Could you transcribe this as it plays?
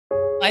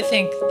I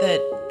think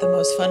that the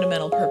most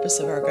fundamental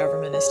purpose of our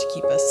government is to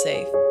keep us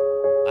safe.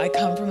 I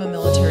come from a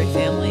military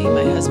family.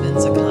 My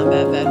husband's a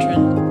combat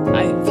veteran.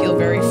 I feel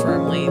very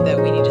firmly that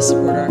we need to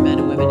support our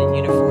men and women in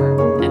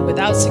uniform. And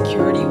without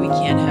security, we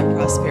can't have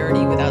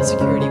prosperity. Without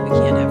security, we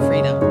can't have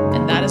freedom.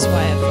 And that is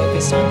why I've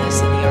focused on this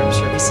in the Armed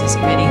Services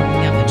Committee.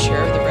 I'm the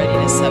chair of the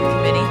Readiness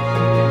Subcommittee.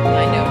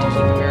 I know to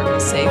keep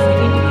America safe, we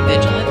need to be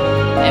vigilant,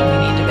 and we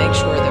need to make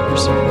sure that we're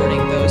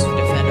supporting those who